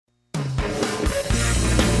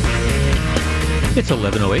It's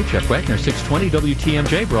 11:08. Jeff Wagner, 620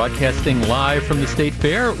 WTMJ, broadcasting live from the State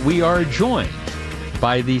Fair. We are joined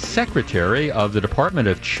by the Secretary of the Department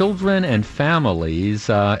of Children and Families,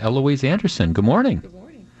 Eloise Anderson. Good morning. Good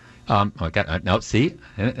morning. I got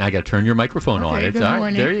to turn your microphone on. Good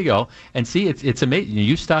morning. There you go. And see, it's amazing.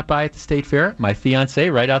 You stopped by at the State Fair. My fiance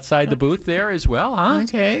right outside the booth there as well, huh?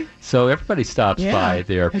 Okay. So everybody stops by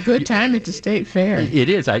there. A good time at the State Fair. It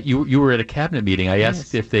is. You were at a cabinet meeting. I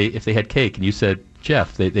asked if they had cake, and you said,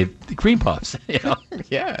 Jeff, they've cream puffs. You know?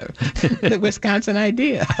 Yeah, the Wisconsin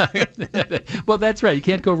idea. Well, that's right. You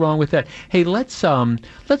can't go wrong with that. Hey, let's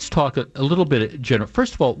talk a little bit general.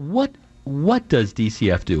 First of all, what does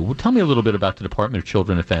DCF do? Well, tell me a little bit about the Department of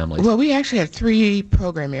Children and Families. Well, we actually have three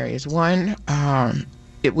program areas. One,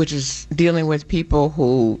 which is dealing with people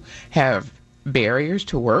who have barriers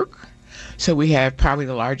to work. So we have probably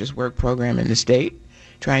the largest work program in the state,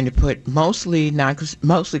 trying to put mostly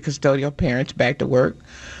custodial parents back to work.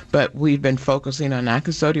 But we've been focusing on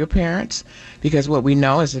non-custodial parents because what we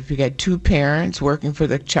know is if you get two parents working for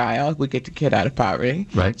the child, we get the kid out of poverty.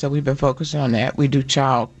 Right. So we've been focusing on that. We do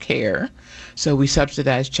child care. So we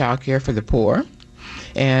subsidize child care for the poor.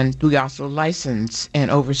 And we also license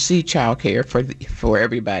and oversee child care for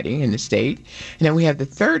everybody in the state. And then we have the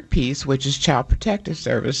third piece, which is Child Protective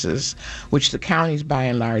Services, which the counties by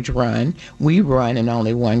and large run. We run in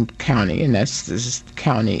only one county, and that's the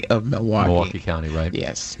county of Milwaukee. Milwaukee County, right?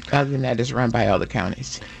 Yes. Other than that, it's run by all the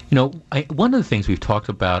counties. You know, one of the things we've talked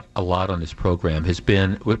about a lot on this program has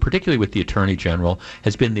been, particularly with the Attorney General,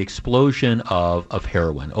 has been the explosion of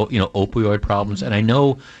heroin, opioid problems. And I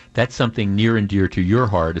know that's something near and dear to your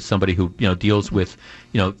heart as somebody who, deals with,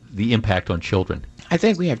 the impact on children. I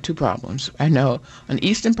think we have two problems. I know on the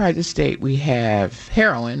eastern part of the state, we have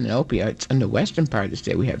heroin and opioids. On the western part of the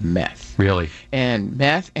state, we have meth. Really? And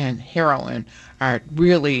meth and heroin are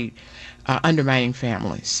really undermining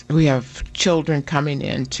families. We have children coming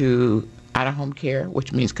into out-of-home care,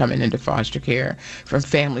 which means coming into foster care from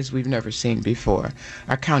families we've never seen before.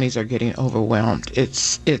 Our counties are getting overwhelmed.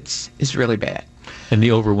 It's really bad. And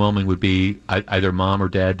the overwhelming would be either mom or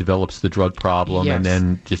dad develops the drug problem, Yes. and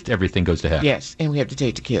then just everything goes to heck. Yes, and we have to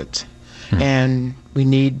take the kids. And we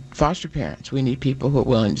need foster parents. We need people who are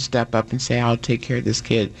willing to step up and say, I'll take care of this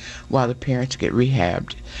kid while the parents get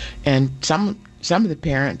rehabbed. And some of the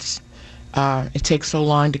parents, it takes so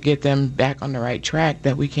long to get them back on the right track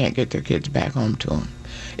that we can't get their kids back home to them.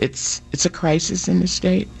 It's a crisis in the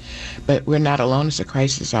state, but we're not alone. It's a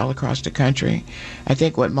crisis all across the country. I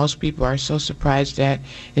think what most people are so surprised at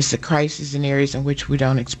is the crisis in areas in which we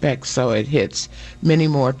don't expect. So it hits many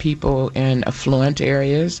more people in affluent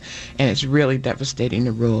areas, and it's really devastating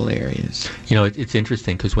the rural areas. It's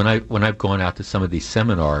interesting because when I've gone out to some of these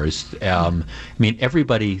seminars,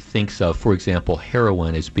 everybody thinks of, for example,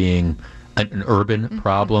 heroin as being an urban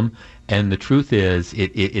problem. And the truth is,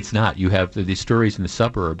 it's not. You have these stories in the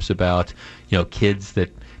suburbs about, kids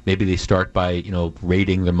that maybe they start by,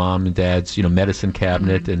 raiding their mom and dad's, medicine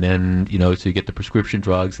cabinet, and then, so you get the prescription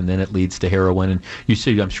drugs, and then it leads to heroin. And you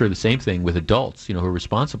see, I'm sure, the same thing with adults, who are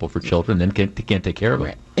responsible for children, and then can't take care of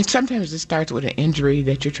them. And sometimes it starts with an injury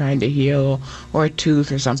that you're trying to heal, or a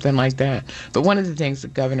tooth or something like that. But one of the things the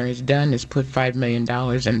governor has done is put $5 million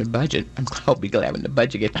in the budget. I'll be glad when the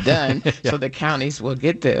budget gets done, so the counties will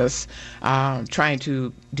get this, trying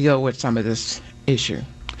to deal with some of this issue.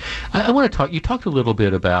 I want to talk. You talked a little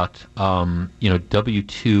bit about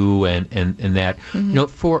W-2 and that.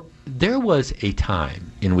 There was a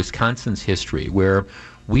time in Wisconsin's history where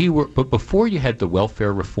we were, but before you had the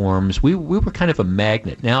welfare reforms, we were kind of a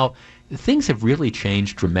magnet. Now things have really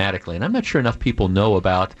changed dramatically, and I'm not sure enough people know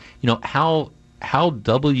about how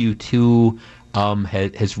W-2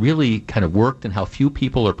 has really kind of worked and how few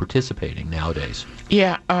people are participating nowadays.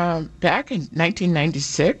 Yeah, back in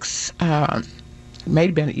 1996. It may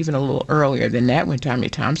have been even a little earlier than that when Tommy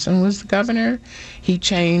Thompson was the governor. He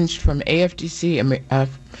changed from AFDC,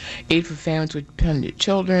 Aid for Families with Dependent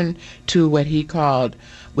Children, to what he called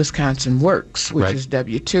Wisconsin Works, which is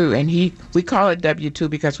W-2. And we call it W-2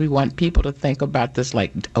 because we want people to think about this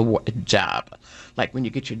like a job, like when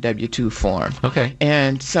you get your W-2 form. Okay.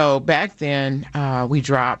 And so back then, we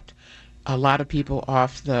dropped a lot of people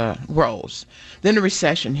off the rolls. Then the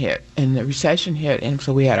recession hit, and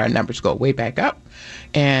so we had our numbers go way back up.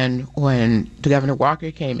 And when Governor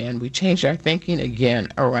Walker came in, we changed our thinking again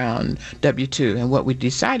around W-2. And what we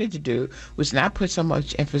decided to do was not put so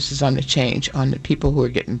much emphasis on the change on the people who are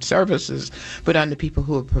getting services, but on the people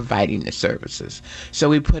who are providing the services. So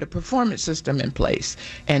we put a performance system in place,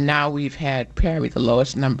 and now we've had probably the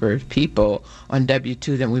lowest number of people on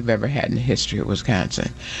W-2 than we've ever had in the history of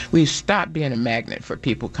Wisconsin. We've stopped being a magnet for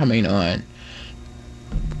people coming on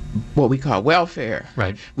what we call welfare.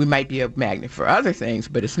 Right. We might be a magnet for other things,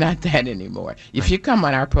 but it's not that anymore. If you come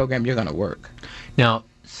on our program, you're going to work. Now,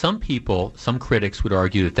 some people, some critics would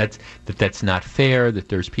argue that that's not fair, that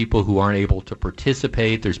there's people who aren't able to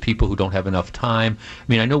participate, there's people who don't have enough time. I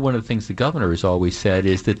mean, I know one of the things the governor has always said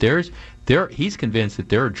is that he's convinced that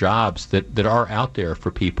there are jobs that are out there for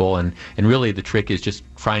people, and really the trick is just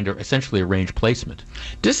trying to essentially arrange placement.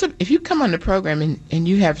 If you come on the program and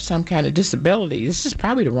you have some kind of disability, this is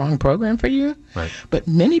probably the wrong program for you. Right. But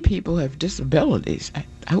many people have disabilities.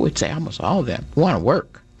 I would say almost all of them want to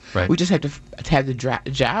work. Right. We just have to have the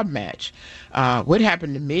job match. What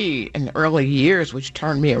happened to me in the early years, which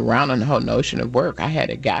turned me around on the whole notion of work, I had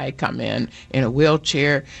a guy come in a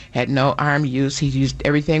wheelchair, had no arm use. He used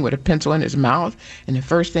everything with a pencil in his mouth. And the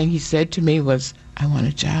first thing he said to me was, "I want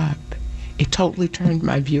a job." It totally turned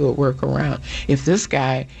my view of work around. If this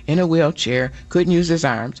guy in a wheelchair couldn't use his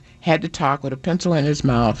arms, had to talk with a pencil in his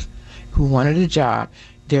mouth, who wanted a job,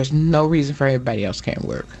 there's no reason for everybody else can't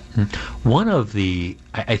work. One of the,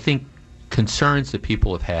 I think, concerns that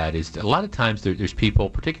people have had is that a lot of times there's people,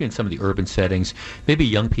 particularly in some of the urban settings, maybe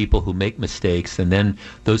young people who make mistakes, and then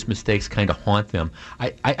those mistakes kind of haunt them.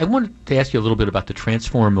 I wanted to ask you a little bit about the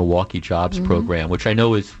Transform Milwaukee Jobs program, which I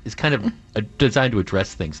know is kind of designed to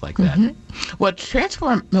address things like that. Well,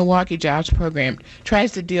 Transform Milwaukee Jobs program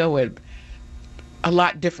tries to deal with a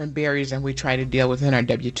lot different barriers than we try to deal with in our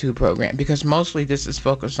W-2 program, because mostly this is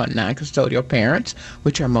focused on non-custodial parents,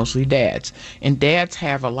 which are mostly dads. And dads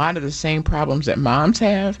have a lot of the same problems that moms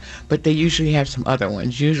have, but they usually have some other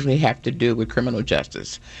ones, usually have to do with criminal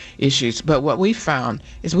justice issues. But what we found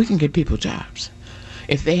is we can get people jobs.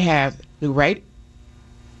 If they have the right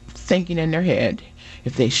thinking in their head,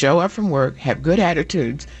 if they show up from work, have good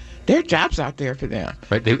attitudes, there are jobs out there for them.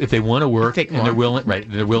 Right. If they want to work and want. they're willing, right?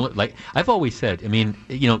 They're willing. Like I've always said, I mean,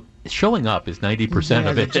 showing up is 90%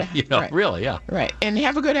 of it. Right. Really, yeah. Right. And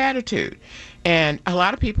have a good attitude. And a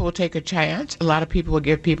lot of people will take a chance. A lot of people will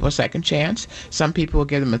give people a second chance. Some people will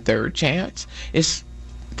give them a third chance.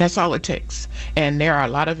 That's all it takes. And there are a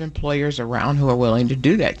lot of employers around who are willing to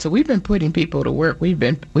do that. So we've been putting people to work. We've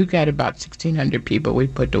got about 1,600 people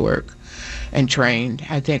we've put to work and trained.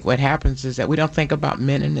 I think what happens is that we don't think about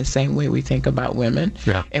men in the same way we think about women,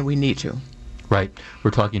 and we need to. Right.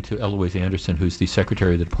 We're talking to Eloise Anderson, who's the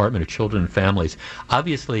Secretary of the Department of Children and Families.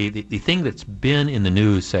 Obviously, the thing that's been in the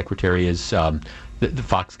news, Secretary, is the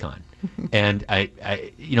Foxconn. And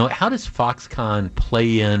how does Foxconn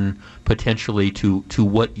play in potentially to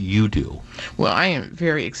what you do? Well, I am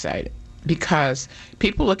very excited, because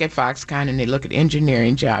people look at Foxconn and they look at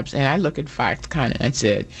engineering jobs, and I look at Foxconn and I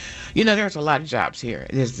said, there's a lot of jobs here.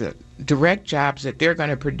 There's the direct jobs that they're going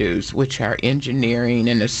to produce, which are engineering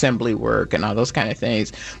and assembly work and all those kind of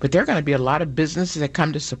things. But there are going to be a lot of businesses that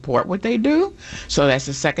come to support what they do. So that's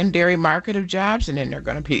a secondary market of jobs, and then there are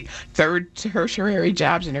going to be third tertiary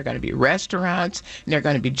jobs, and there are going to be restaurants, and there are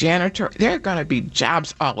going to be janitor. There are going to be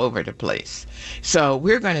jobs all over the place. So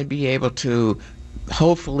we're going to be able to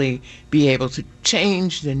hopefully be able to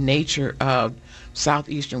change the nature of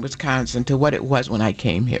southeastern Wisconsin to what it was when I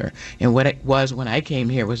came here. And what it was when I came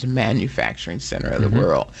here was a manufacturing center of the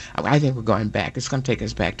world. I think we're going back. It's going to take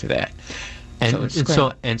us back to that. And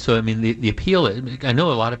so I mean, the appeal, I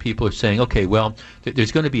know a lot of people are saying, okay, well,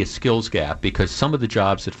 there's going to be a skills gap because some of the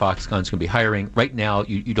jobs that Foxconn's going to be hiring, right now,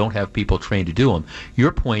 you don't have people trained to do them.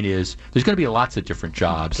 Your point is there's going to be lots of different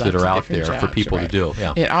jobs that are out there for people to do.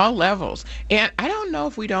 Yeah. At all levels. And I don't know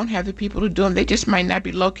if we don't have the people to do them. They just might not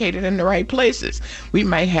be located in the right places. We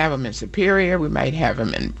might have them in Superior. We might have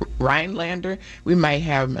them in Rhinelander. We might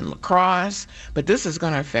have them in La Crosse. But this is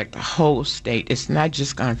going to affect the whole state. It's not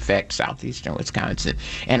just going to affect southeastern Wisconsin.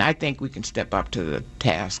 And I think we can step up to the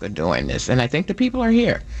task of doing this. And I think the people are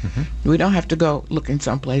here. We don't have to go looking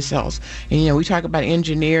someplace else. And, we talk about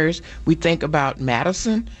engineers. We think about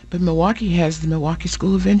Madison, but Milwaukee has the Milwaukee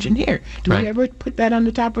School of Engineer. Do we ever put that on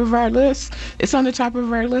the top of our list? It's on the top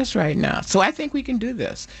of our list right now. So I think we can do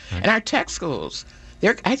this. And our tech schools,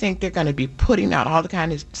 I think they're going to be putting out all the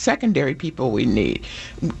kind of secondary people we need.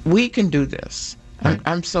 We can do this.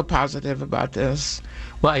 I'm so positive about this.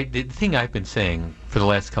 Well, the thing I've been saying for the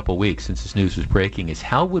last couple of weeks since this news was breaking is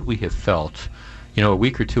how would we have felt, a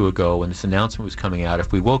week or two ago when this announcement was coming out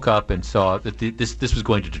if we woke up and saw that this was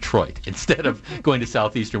going to Detroit instead of going to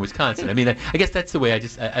southeastern Wisconsin? I mean, I guess that's the way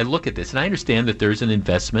I look at this. And I understand that there's an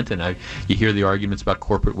investment, and you hear the arguments about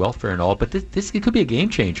corporate welfare and all, but it could be a game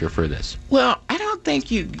changer for this. Well, I don't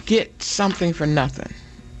think you get something for nothing.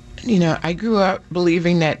 I grew up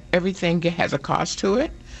believing that everything has a cost to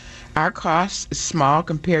it. our cost is small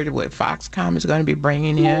compared to what Foxconn is going to be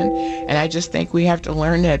bringing in. And I just think we have to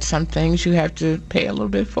learn that some things you have to pay a little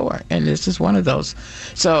bit for. And this is one of those.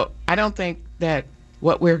 So I don't think that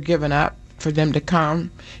what we're giving up for them to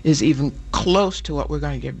come is even close to what we're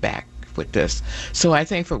going to get back with this. So I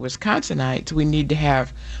think for Wisconsinites, we need to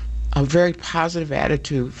have a very positive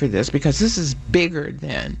attitude for this, because this is bigger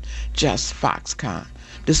than just Foxconn.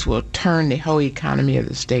 This will turn the whole economy of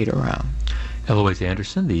the state around. Eloise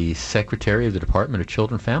Anderson, the Secretary of the Department of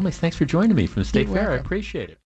Children and Families, thanks for joining me from the State You're Fair. I welcome. appreciate it.